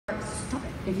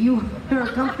If you are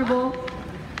comfortable,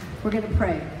 we're going to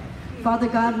pray. Father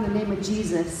God, in the name of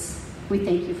Jesus, we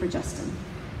thank you for Justin.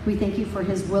 We thank you for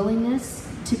his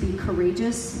willingness to be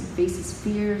courageous, face his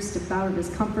fears, to step out of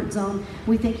his comfort zone.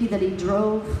 We thank you that he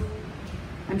drove,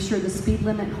 I'm sure, the speed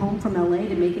limit home from LA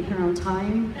to make it here on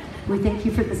time. We thank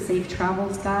you for the safe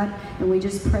travels, God, and we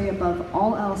just pray above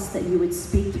all else that you would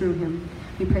speak through him.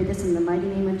 We pray this in the mighty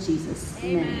name of Jesus.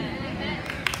 Amen. Amen.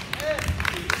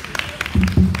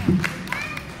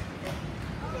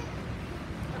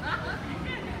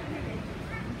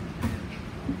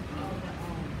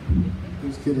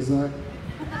 Whose kid is that?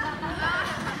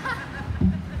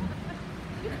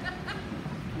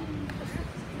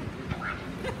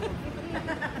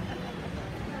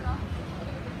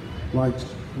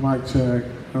 Mic check.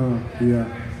 Yeah.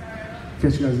 In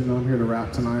case you guys didn't know, I'm here to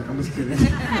rap tonight. I'm just kidding.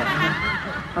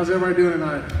 How's everybody doing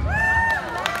tonight?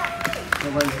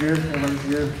 Everybody's good? Everybody's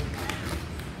good?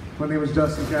 My name is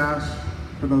Justin Cash.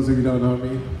 For those of you who don't know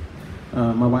me,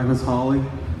 my wife is Holly,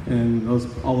 and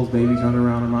all those babies running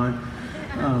around are mine.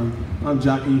 I'm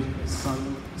Jackie's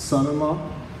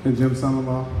son-in-law and Jim's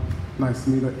son-in-law. Nice to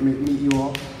meet you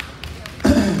all.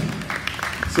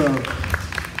 So,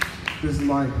 this is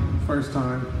my first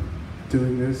time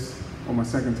doing this, or my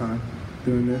second time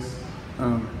doing this.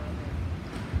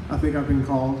 I think I've been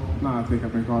called, I know I've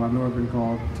been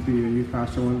called to be a youth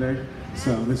pastor one day.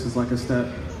 So this is like a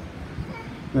step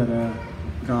that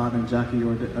God and Jackie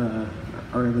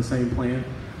are in the same plan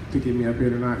to get me up here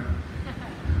tonight.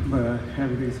 But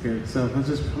everything's good. So I'm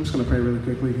just gonna pray really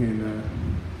quickly, and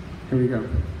here we go.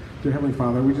 Dear Heavenly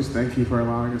Father, we just thank you for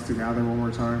allowing us to gather one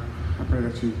more time. I pray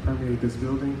that you permeate this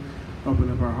building,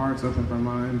 open up our hearts, open up our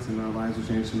minds, and our lives will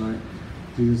change tonight.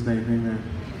 In Jesus' name, amen.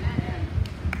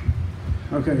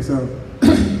 Okay, so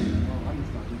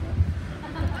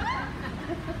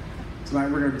tonight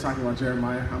we're going to be talking about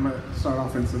Jeremiah. I'm going to start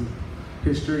off in some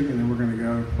history, and then we're going to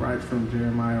go right from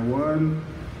Jeremiah 1,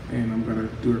 and I'm going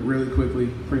to do it really quickly,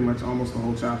 pretty much almost the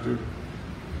whole chapter.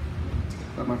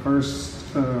 But my first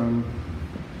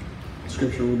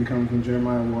scripture will be coming from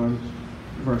Jeremiah 1,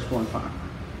 verse 1-5.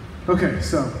 Okay,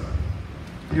 so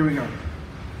here we go.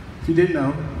 If you didn't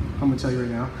know, I'm going to tell you right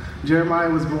now. Jeremiah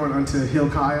was born unto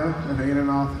Hilkiah of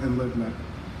Anathoth and Libnah.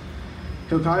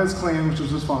 Hilkiah's clan, which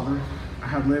was his father,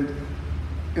 had lived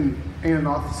in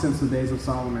Anathoth since the days of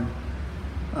Solomon.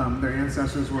 Their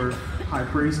ancestors were high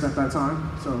priests at that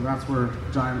time, so that's where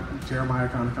Jeremiah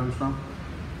kind of comes from.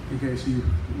 In case you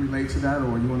relate to that,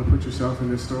 or you want to put yourself in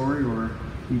this story, or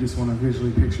you just want to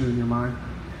visually picture it in your mind.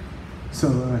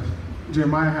 So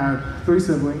Jeremiah had 3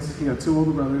 siblings. He had 2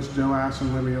 older brothers, Joash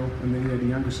and Lemuel, and then he had a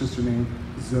younger sister named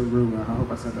Zeruiah. I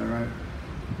hope I said that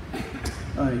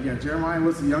right. Jeremiah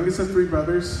was the youngest of 3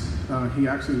 brothers. He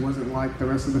actually wasn't like the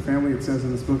rest of the family. It says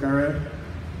in this book I read.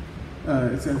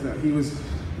 It says that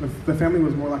the family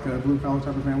was more like a blue-collar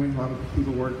type of family. A lot of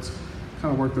people worked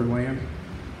their land.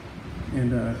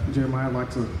 And Jeremiah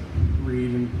liked to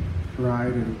read and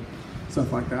write and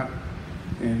stuff like that.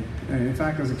 And in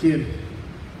fact, as a kid,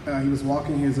 he was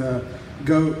walking his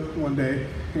goat one day,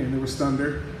 and there was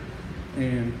thunder,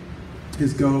 and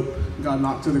his goat got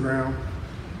knocked to the ground,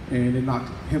 and it knocked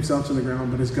himself to the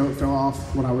ground, but his goat fell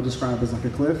off what I would describe as like a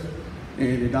cliff,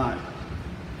 and it died.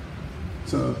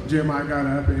 So Jeremiah got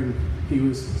up, and he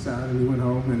was sad, and he went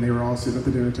home, and they were all sitting at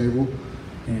the dinner table,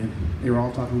 and they were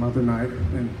all talking about their night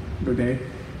and their day,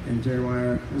 and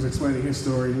Jeremiah was explaining his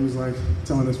story. He was like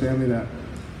telling his family that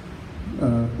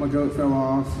my goat fell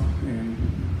off, and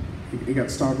it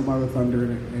got startled by the thunder,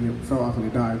 and it fell off and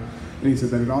it died. And he said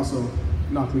that it also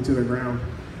knocked me to the ground.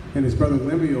 And his brother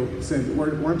Lemuel said,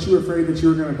 weren't you afraid that you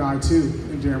were going to die too?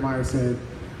 And Jeremiah said,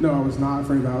 no, I was not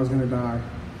afraid that I was going to die,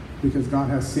 because God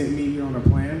has sent me here on a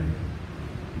plan,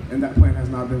 and that plan has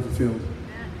not been fulfilled.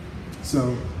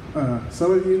 So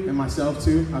some of you, and myself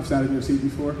too, I've sat in your seat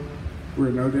before, we're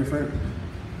no different,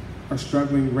 are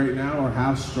struggling right now, or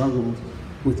have struggled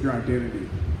with your identity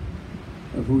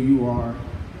of who you are.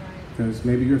 Because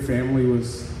maybe your family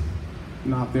was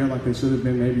not there like they should have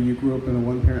been. Maybe you grew up in a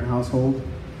one-parent household,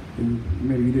 and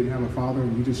maybe you didn't have a father,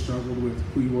 and you just struggled with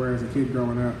who you were as a kid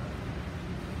growing up.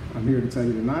 I'm here to tell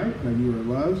you tonight that you are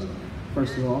loved,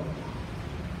 first of all,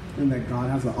 and that God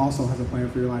also has a plan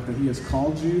for your life, that he has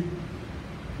called you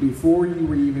before you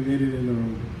were even knitted in the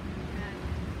womb.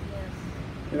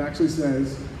 It actually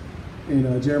says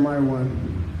in Jeremiah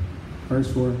 1,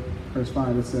 verse 4, verse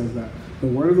 5, it says that the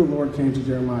word of the Lord came to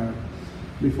Jeremiah.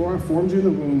 Before I formed you in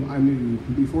the womb, I knew you.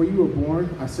 Before you were born,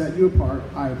 I set you apart.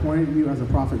 I appointed you as a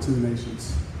prophet to the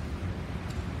nations.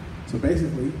 So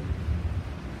basically,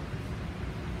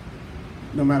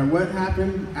 no matter what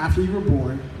happened after you were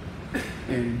born,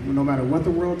 And no matter what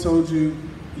the world told you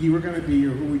you were going to be,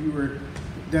 or who you were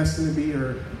destined to be,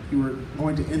 or you were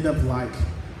going to end up like,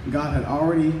 God had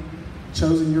already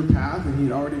chosen your path, and He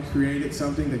had already created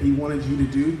something that He wanted you to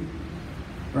do.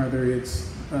 Whether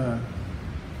it's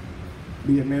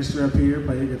be a minister up here,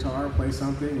 play a guitar, play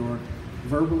something, or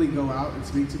verbally go out and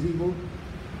speak to people.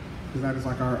 Because that is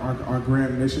like our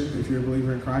grand mission, if you're a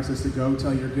believer in Christ, is to go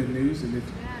tell your good news. And if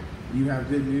you have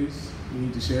good news, you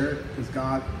need to share it, because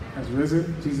God has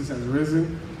risen. Jesus has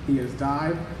risen. He has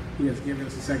died. He has given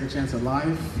us a second chance at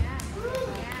life.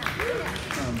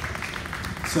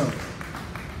 So,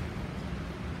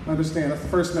 understand, that's the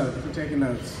first note, if you're taking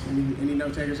notes. Any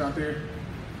note takers out there?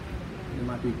 You're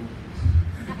my people.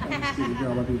 I'm just kidding, you're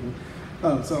all my people.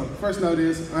 So, the first note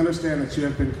is, understand that you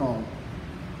have been called.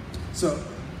 So,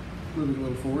 moving a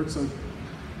little forward. So,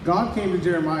 God came to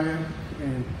Jeremiah,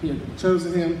 and He had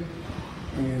chosen him,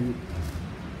 and,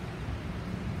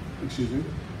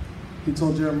 He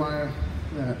told Jeremiah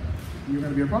that you're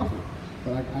going to be a prophet.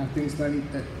 But I have things that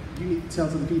you need to tell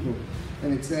to the people.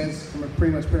 And it says, I'm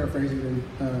pretty much paraphrasing in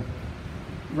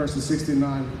verses 6 to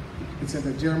 9, it said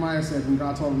that Jeremiah said when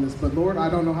God told him this, "But Lord, I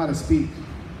don't know how to speak."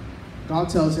 God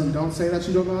tells him, don't say that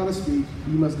you don't know how to speak.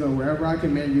 You must go wherever I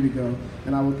command you to go,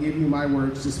 and I will give you my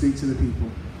words to speak to the people.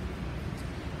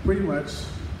 Pretty much,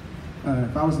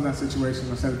 if I was in that situation,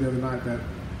 I said it the other night, that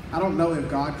I don't know if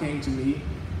God came to me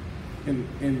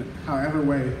in however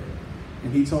way,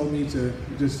 and He told me to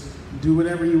just do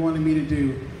whatever He wanted me to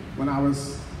do when I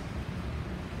was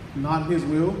not in His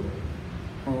will,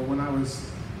 or when I was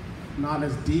not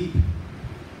as deep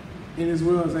in His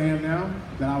will as I am now,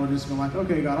 that I would just be like,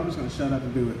 okay, God, I'm just going to shut up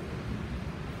and do it.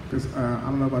 Because I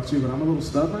don't know about you, but I'm a little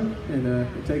stubborn, and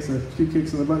it takes a few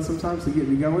kicks in the butt sometimes to get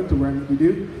me going to where I need to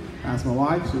do. Ask my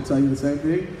wife, she'll tell you the same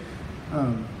thing.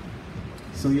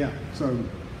 So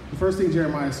the first thing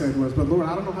Jeremiah said was, "But Lord,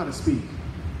 I don't know how to speak."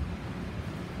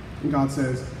 And God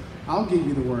says, "I'll give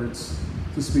you the words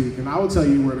to speak, and I will tell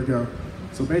you where to go."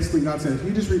 So basically, God says, if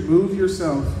you just remove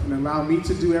yourself and allow me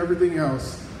to do everything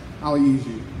else, I'll use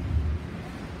you.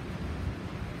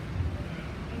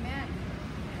 Amen.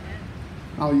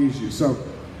 I'll use you. So,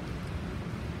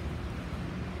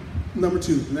 number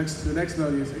 2, the next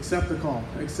note is accept the call.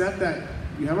 Accept that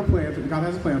you have a plan, God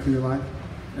has a plan for your life,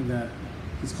 and that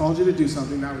He's called you to do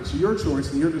something. Now it's your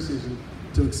choice and your decision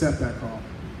to accept that call.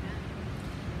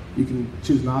 You can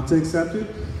choose not to accept it.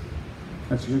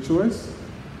 That's your choice.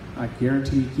 I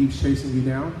guarantee He keeps chasing you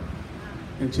down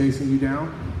and chasing you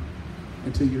down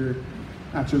until you're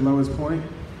at your lowest point,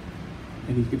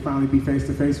 and He can finally be face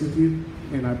to face with you.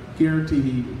 And I guarantee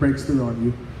He breaks through on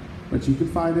you. But you can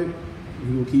fight it, and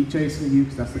He will keep chasing you,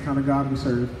 because that's the kind of God we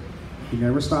serve. He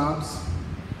never stops.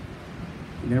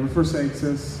 He never forsakes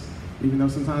us. Even though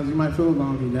sometimes you might feel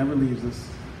alone, He never leaves us.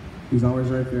 He's always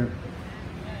right there.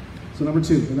 So number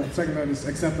 2, the second note is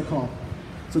accept the call.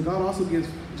 So God also gives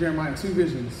Jeremiah 2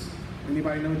 visions.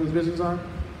 Anybody know what those visions are?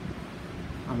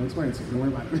 I'm going to explain it to you. Don't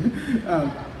worry about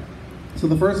it. So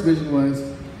the first vision was,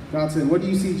 God said, "What do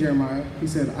you see, Jeremiah?" He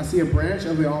said, "I see a branch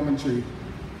of the almond tree."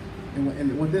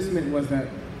 And what this meant was that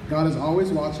God is always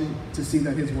watching to see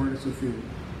that His word is fulfilled.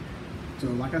 So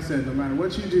like I said, no matter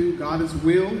what you do, God's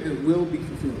will, it will be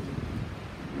fulfilled.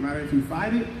 No matter if you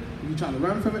fight it, if you try to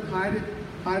run from it, hide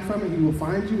from it, He will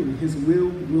find you, and His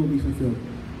will be fulfilled.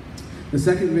 The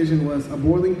second vision was a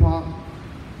boiling pot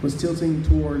was tilting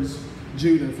towards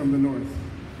Judah from the north.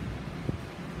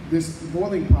 This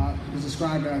boiling pot is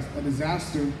described as a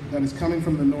disaster that is coming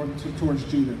from the north towards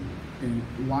Judah. And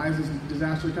why is this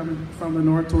disaster coming from the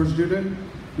north towards Judah?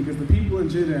 Because the people in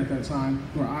Judah at that time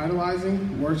were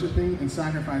idolizing, worshiping, and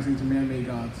sacrificing to man-made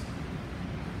gods.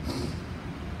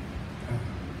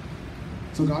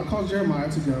 So God calls Jeremiah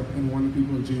to go and warn the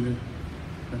people of Judah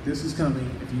that this is coming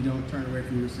if you don't turn away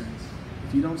from your sins.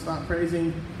 If you don't stop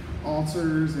praising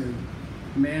altars and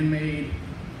man-made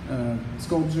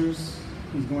sculptures,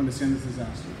 He's going to send this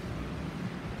disaster.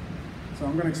 So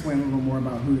I'm going to explain a little more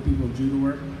about who the people of Judah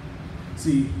were.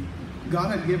 See,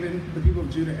 God had given the people of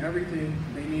Judah everything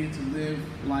they needed to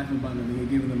live life abundantly. He had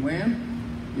given them land,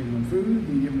 given them food,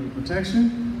 He had given them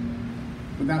protection,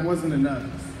 but that wasn't enough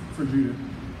for Judah.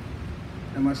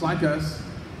 And much like us,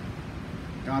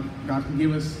 God can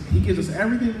give us, He gives us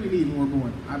everything we need when we're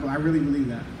born. I really believe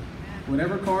that.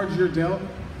 Whatever cards you're dealt,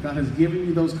 God has given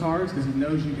you those cards because He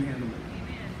knows you can handle it.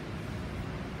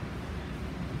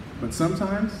 But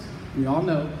sometimes, we all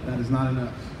know that is not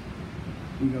enough.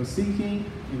 We go seeking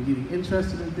and getting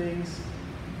interested in things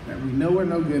that we know are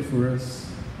no good for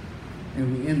us,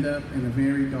 and we end up in a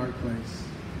very dark place.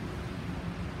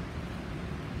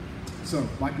 So,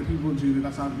 like the people of Judah,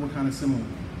 that's how we're kind of similar.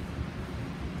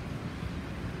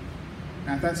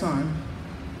 at that time,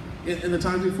 in the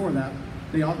times before that,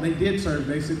 they did serve.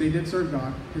 They said they did serve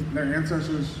God. Their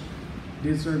ancestors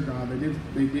did serve God.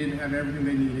 They did have everything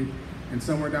they needed, and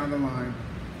somewhere down the line,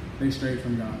 they strayed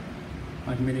from God,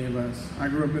 like many of us. I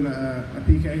grew up in a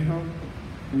PK home.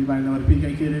 Anybody know what a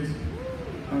PK kid is?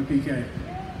 I'm a PK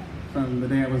from the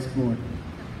day I was born,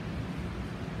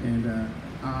 and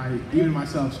I, even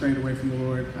myself, strayed away from the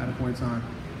Lord at a point in time.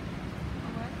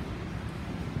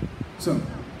 So,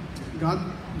 God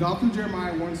through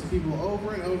Jeremiah warns the people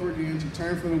over and over again to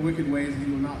turn from the wicked ways, and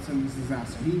he will not send this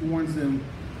disaster. He warns them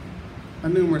a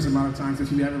numerous amount of times.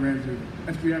 If you ever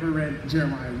read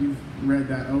Jeremiah, you've read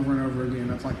that over and over again.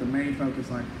 That's like the main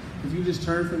focus. Like, if you just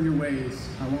turn from your ways,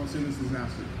 I won't send this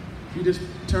disaster. If you just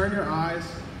turn your eyes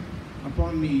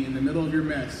upon me in the middle of your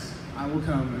mess, I will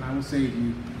come and I will save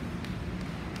you.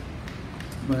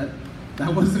 But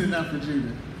that wasn't enough for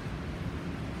Judah.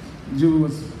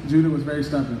 Judah was very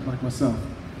stubborn, like myself.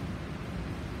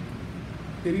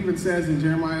 It even says in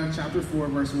Jeremiah chapter 4,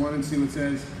 verse 1 and 2, it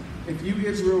says, "If you,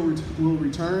 Israel, will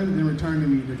return, then return to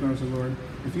me, declares the Lord.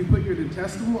 If you put your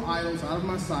detestable idols out of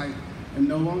my sight and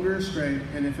no longer astray,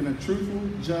 and if in a truthful,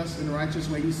 just, and righteous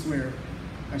way you swear,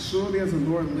 as surely as the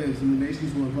Lord lives, and the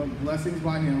nations will invoke blessings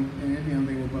by him, and in him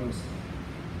they will boast."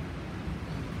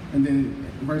 And then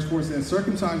verse 4 says,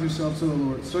 "Circumcise yourselves to the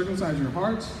Lord. Circumcise your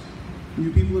hearts, you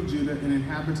people of Judah and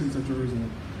inhabitants of Jerusalem,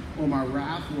 or my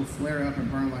wrath will flare up and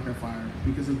burn like a fire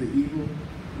because of the evil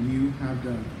you have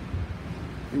done.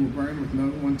 It will burn with no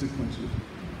one to quench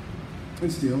it."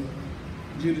 And still,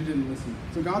 Judah didn't listen.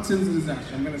 So God sends a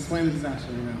disaster. I'm going to explain the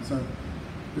disaster right now. So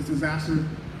this disaster,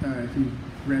 if you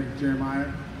read Jeremiah,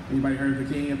 anybody heard of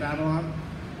the king of Babylon?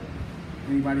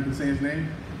 Anybody can say his name?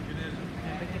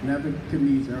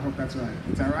 Nebuchadnezzar. I hope that's right.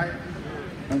 Is that right?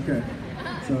 Okay.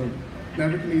 So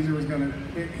Nebuchadnezzar was going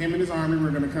to, him and his army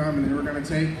were going to come, and they were going to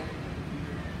take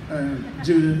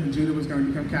Judah, and Judah was going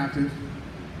to become captive,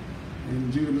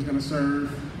 and Judah was going to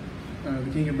serve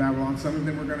the king of Babylon. Some of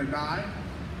them were going to die.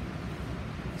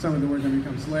 Some of them were going to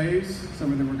become slaves.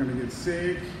 Some of them were going to get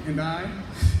sick and die.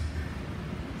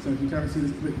 So if you kind of see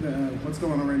this, what's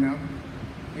going on right now,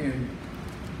 and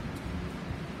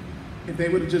if they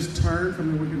would have just turned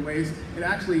from their wicked ways, it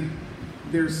actually,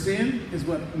 their sin is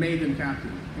what made them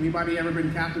captive. Anybody ever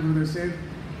been captive of their sin?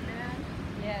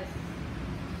 Yes.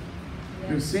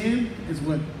 Their sin is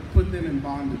what put them in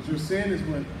bondage. Their sin is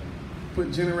what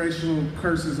put generational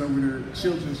curses over their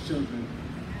children's children,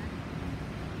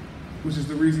 which is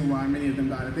the reason why many of them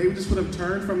died. If they just would have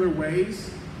turned from their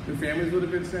ways, their families would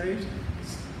have been saved.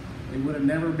 They would have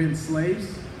never been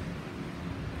slaves.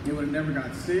 They would have never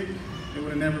got sick. They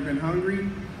would have never been hungry.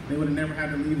 They would have never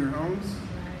had to leave their homes.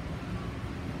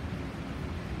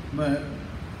 But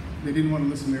they didn't want to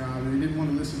listen to their eyes. They didn't want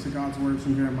to listen to God's words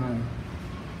from Jeremiah.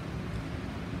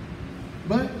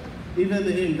 But even in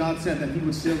the end, God said that he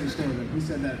would still restore them. He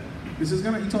said that he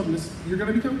told them, you're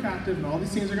going to become captive and all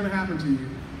these things are going to happen to you.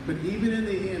 But even in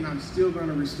the end, I'm still going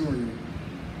to restore you.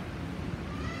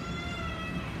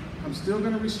 I'm still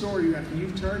going to restore you after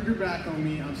you've turned your back on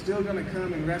me. I'm still going to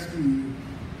come and rescue you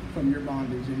from your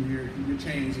bondage and your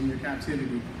chains and your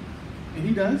captivity. And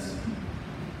he does.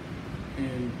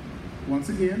 And once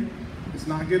again, it's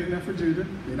not good enough for Judah.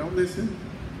 They don't listen.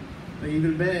 They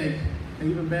even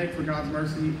beg for God's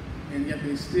mercy, and yet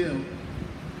they still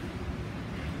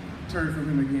turn from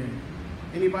him again.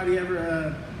 Anybody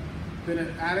ever been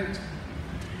an addict,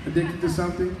 addicted to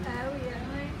something? Oh,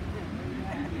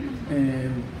 yeah.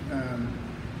 And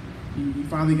you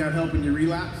finally got help and you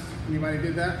relapsed? Anybody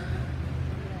did that?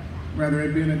 Whether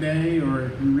it been a day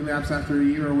or you relapse after a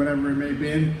year or whatever it may have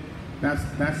been, that's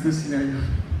this scenario.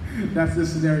 That's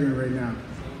this scenario right now.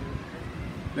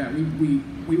 That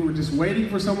we were just waiting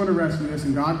for someone to rescue us,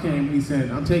 and God came. He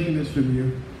said, "I'm taking this from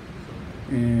you."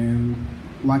 And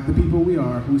like the people we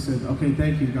are, we said, "Okay,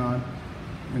 thank you, God."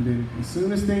 And then as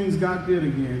soon as things got good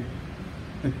again,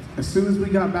 as soon as we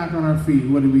got back on our feet,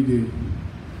 what did we do?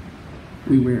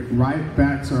 We went right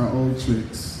back to our old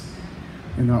tricks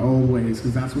and our old ways,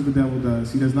 because that's what the devil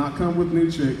does. He does not come with new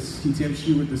tricks. He tempts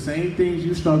you with the same things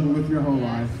you struggle with your whole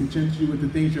life. He tempts you with the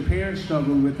things your parents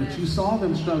struggled with, that you saw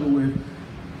them struggle with,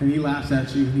 and he laughs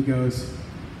at you and he goes,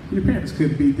 "Your parents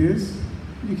couldn't beat this.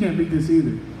 You can't beat this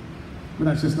either." But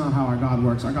that's just not how our God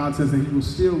works. Our God says that he will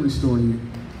still restore you.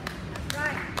 That's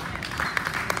right.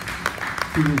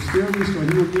 He will still restore.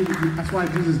 He will give you. That's why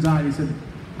Jesus died. He said,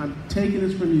 "I'm taking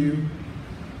this from you,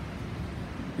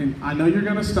 and I know you're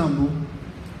going to stumble,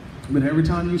 but every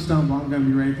time you stumble, I'm going to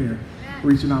be right there,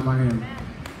 reaching out my hand."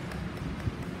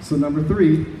 So number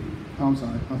 3, I'm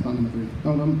sorry, that's not number 3.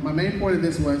 My main point of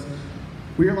this was,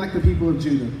 we are like the people of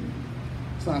Judah.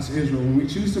 Israel. When we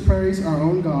choose to praise our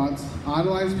own gods,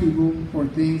 idolize people, or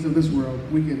things of this world,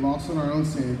 we get lost in our own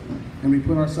sin, and we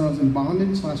put ourselves in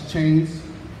bondage/chains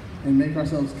and make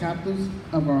ourselves captives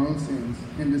of our own sins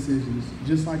and decisions,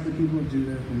 just like the people of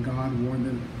Judah when God warned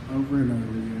them over and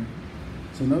over again.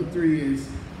 So note 3 is,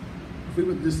 if we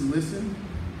would just listen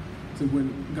to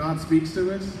when God speaks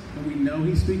to us, and we know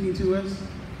he's speaking to us.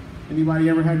 Anybody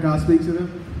ever had God speak to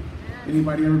them?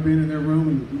 Anybody ever been in their room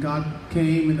and God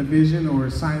came in a vision or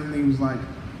silently was like,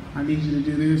 I need you to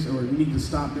do this, or you need to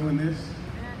stop doing this?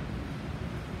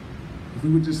 If we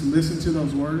would just listen to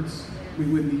those words, we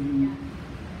wouldn't even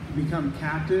become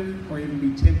captive or even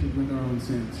be tempted with our own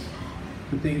sins,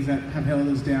 the things that have held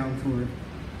us down for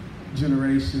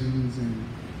generations and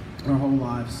our whole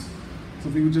lives. So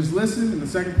if we would just listen, and the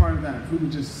second part of that, if we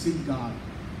would just seek God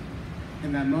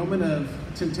in that moment of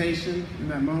temptation, in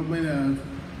that moment of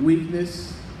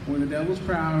weakness, when the devil's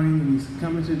prowling and he's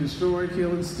coming to destroy,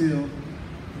 kill, and steal,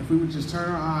 if we would just turn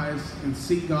our eyes and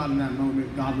seek God in that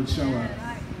moment, God would show up.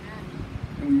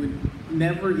 And we would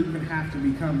never even have to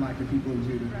become like the people of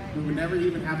Judah. We would never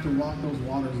even have to walk those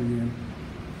waters again.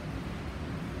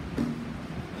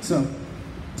 So,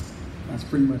 that's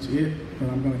pretty much it. But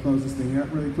I'm going to close this thing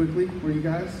up really quickly for you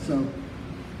guys. So,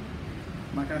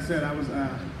 like I said, I don't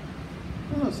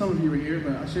know if some of you were here,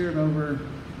 but I shared over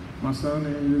my son.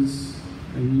 It was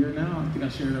a year now. I think I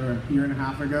shared over a year and a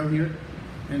half ago here.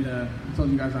 And I told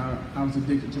you guys I was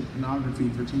addicted to pornography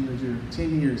for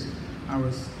 10 years. I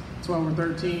was 12 or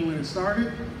 13 when it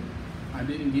started. I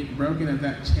didn't get broken at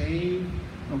that chain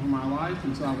over my life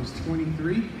until I was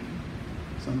 23.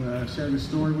 So I'm going to share this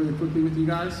story really quickly with you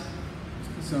guys.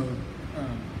 So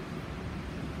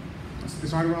it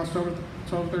started when I was 12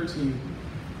 or 13.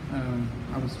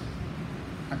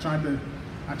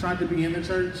 I tried to be in the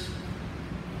church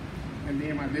and be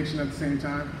in my addiction at the same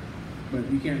time, but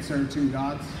you can't serve two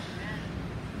gods.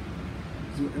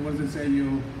 What does it say?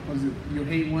 You'll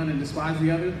hate one and despise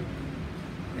the other?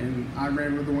 And I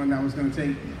ran with the one that was going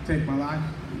to take my life.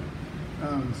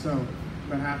 So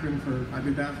that happened. I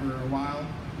did that for a while,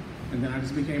 and then I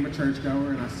just became a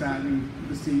churchgoer, and I sat in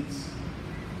the seats,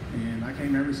 and I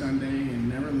came every Sunday and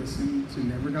never listened, so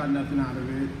never got nothing out of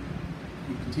it.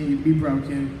 It continued to be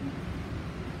broken.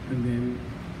 And then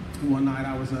one night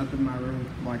I was up in my room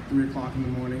like 3 o'clock in the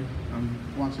morning. I'm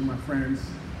watching my friends.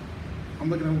 I'm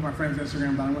looking at my friend's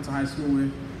Instagram that I went to high school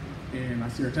with, and I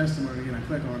see her testimony, and I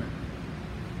click on it.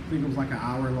 I think it was like an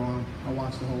hour long. I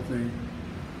watched the whole thing.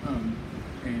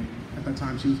 And at that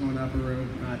time, she was going to upper room,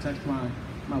 and I text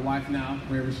my wife now,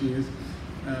 wherever she is,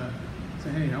 say,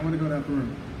 hey, I want to go to upper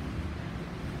room.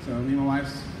 So me and my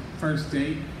wife's first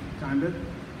date,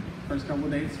 first couple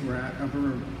of dates, were at upper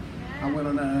room. I went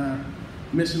on a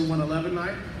Mission 111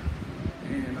 night,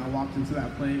 and I walked into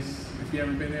that place. If you've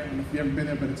ever been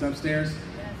there, but it's upstairs.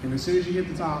 And as soon as you hit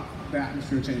the top, the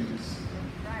atmosphere changes.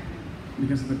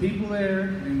 Because of the people there,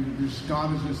 and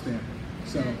God is just there.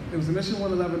 So it was a Mission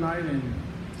 111 night, and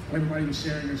everybody was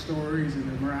sharing their stories and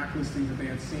the miraculous things that they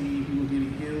had seen, people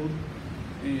getting healed.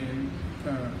 And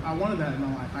I wanted that in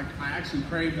my life. I actually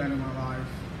craved that in my life.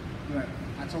 But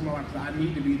I told my wife, I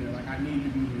need to be there. Like, I need to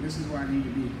be here. This is where I need to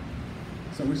be.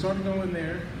 So we started going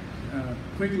there.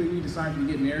 Quickly, we decided to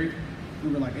get married.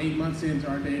 We were like 8 months into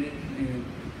our dating, and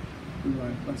we were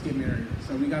like, let's get married.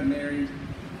 So we got married.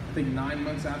 I think 9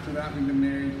 months after that. We've been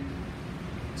married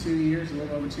 2 years, a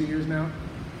little over 2 years now.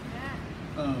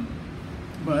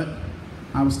 But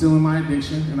I was still in my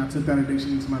addiction, and I took that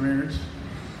addiction into my marriage.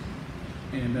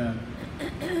 And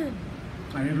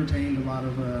I entertained a lot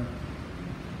of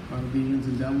demons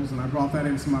and devils, and I brought that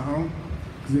into my home.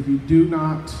 Because if you do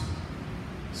not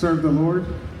serve the Lord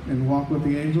and walk with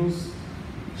the angels,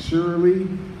 surely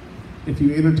if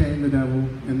you entertain the devil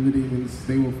and the demons,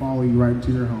 they will follow you right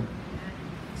into your home.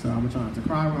 So I'm trying not to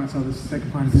cry when I tell this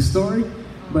second part of the story,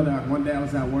 but one day I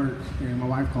was at work and my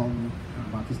wife called me.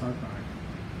 I'm about to start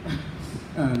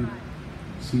crying.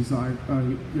 She's like,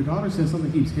 your daughter says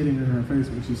something keeps hitting her in her face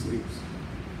when she sleeps.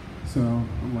 So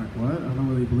I'm like, what? I don't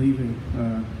really believe in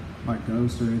like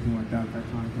ghosts or anything like that at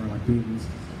that time, or like demons.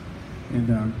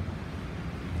 And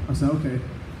I said, okay.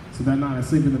 So that night I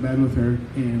sleep in the bed with her,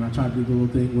 and I try to do the little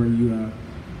thing where you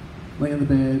lay in the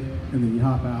bed and then you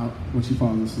hop out when she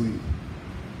falls asleep.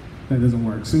 That doesn't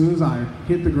work. As soon as I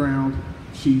hit the ground,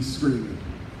 she's screaming.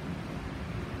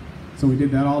 So we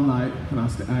did that all night, and I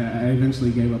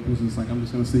eventually gave up. It was just like, I'm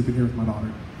just going to sleep in here with my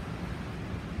daughter.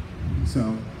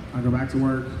 So I go back to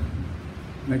work.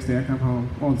 Next day I come home.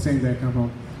 Oh, the same day I come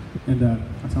home, and I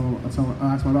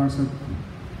ask my daughter, so,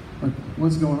 like,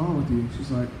 what's going on with you? She's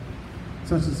like,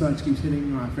 such and such keeps hitting me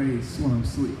in my face when I'm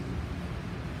asleep.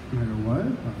 And I go, what?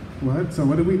 What? So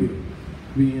what did we do?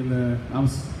 I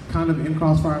was kind of in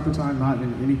Crossfire at the time, not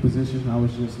in any position. I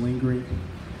was just lingering.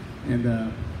 And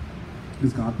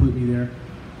because God put me there.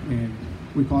 And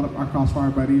we called up our Crossfire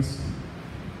buddies.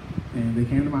 And they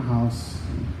came to my house.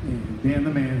 And Dan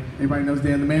the man, everybody knows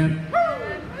Dan the man?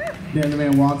 Dan the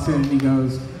man walks in and he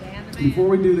goes, before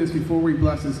we do this, before we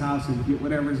bless this house and get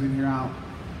whatever's in here out,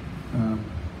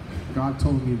 God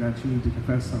told me that you need to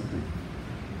confess something.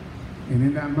 And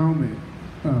in that moment,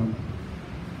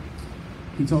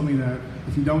 he told me that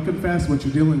if you don't confess what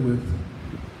you're dealing with,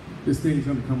 this thing's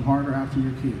going to come harder after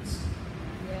your kids.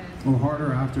 Yes. Or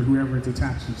harder after whoever it's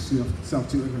attached itself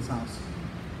to in this house.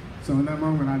 So in that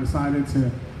moment, I decided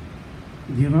to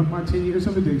give up my 10 years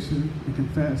of addiction and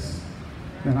confess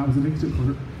that I was addicted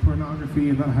to pornography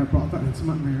and that I had brought that into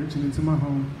my marriage and into my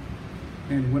home.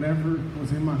 And whatever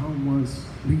was in my home was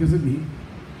because of me.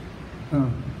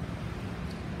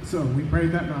 So we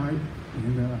prayed that night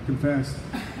and confessed.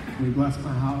 We blessed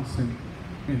my house, and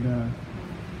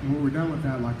when we were done with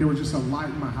that, like there was just a light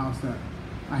in my house that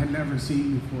I had never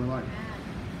seen before. Like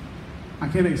I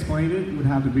can't explain it; it would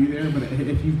have to be there. But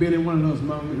if you've been in one of those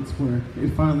moments where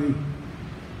it finally,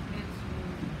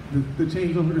 the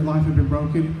chains over your life have been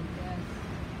broken,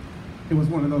 it was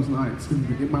one of those nights.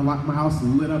 My house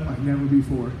lit up like never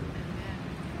before,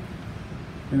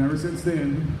 and ever since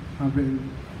then, I've been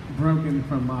broken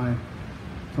from my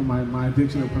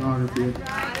addiction to pornography.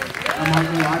 I'm not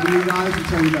gonna lie to you guys and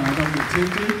tell you that I don't get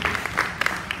tempted,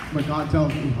 but God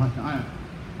tells me like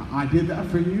I did that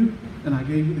for you, and I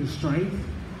gave you the strength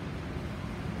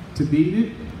to beat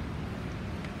it,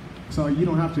 so you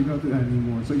don't have to go through that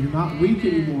anymore. So you're not weak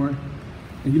anymore,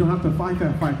 and you don't have to fight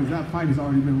that fight because that fight has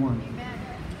already been won.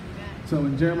 So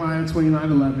in Jeremiah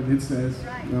 29:11 it says,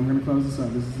 and I'm gonna close this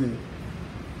up. This is it.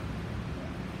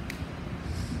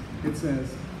 It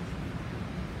says,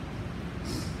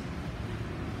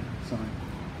 sorry.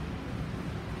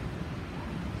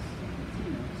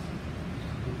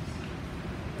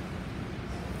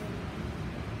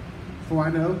 For I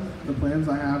know the plans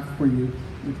I have for you,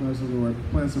 declares the Lord,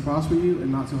 plans to prosper you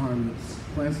and not to harm you,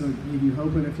 plans to give you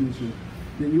hope in the future.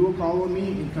 Then you will call on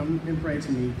me and come and pray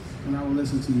to me, and I will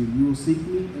listen to you. You will seek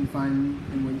me and find me,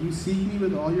 and when you seek me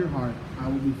with all your heart, I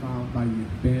will be found by you.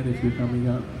 Ben, if you're coming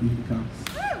up, you can come.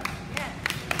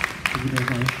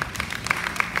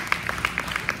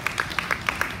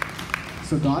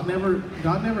 So God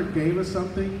never gave us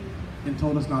something and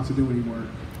told us not to do any work.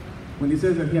 When he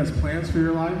says that he has plans for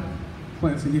your life,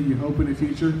 plans to give you hope in the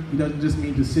future, he doesn't just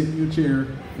mean to sit in your chair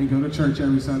and go to church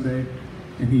every Sunday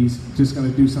and he's just going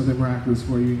to do something miraculous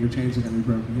for you and your chains are going to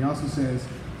be broken. He also says,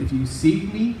 if you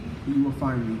seek me, you will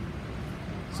find me.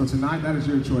 So tonight, that is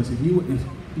your choice. If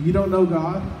you don't know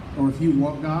God, or if you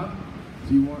want God,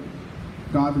 if you want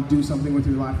God to do something with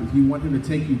your life, if you want him to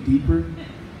take you deeper,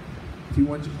 if you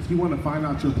want to find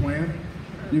out your plan,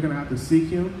 you're going to have to seek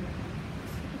him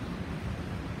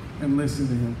and listen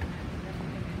to him.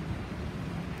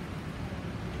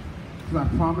 Because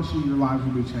I promise you, your lives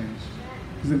will be changed.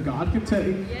 Because if God can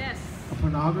take a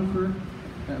pornographer,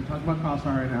 and I'm talking about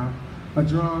Crossfire right now, a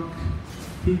drunk,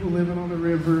 people living on the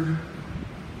river,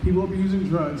 people abusing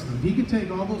drugs, if he can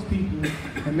take all those people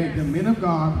and make them men of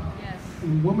God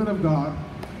and women of God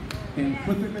and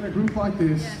put them in a group like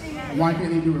this, why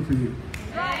can't he do it for you?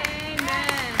 Amen.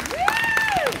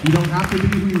 You don't have to be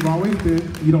who you've always been.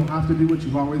 You don't have to do what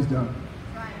you've always done.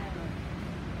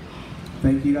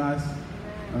 Thank you guys.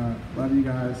 Love you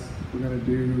guys. We're going to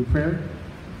do prayer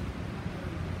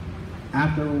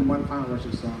after one final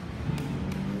worship song.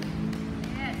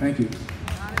 Thank you.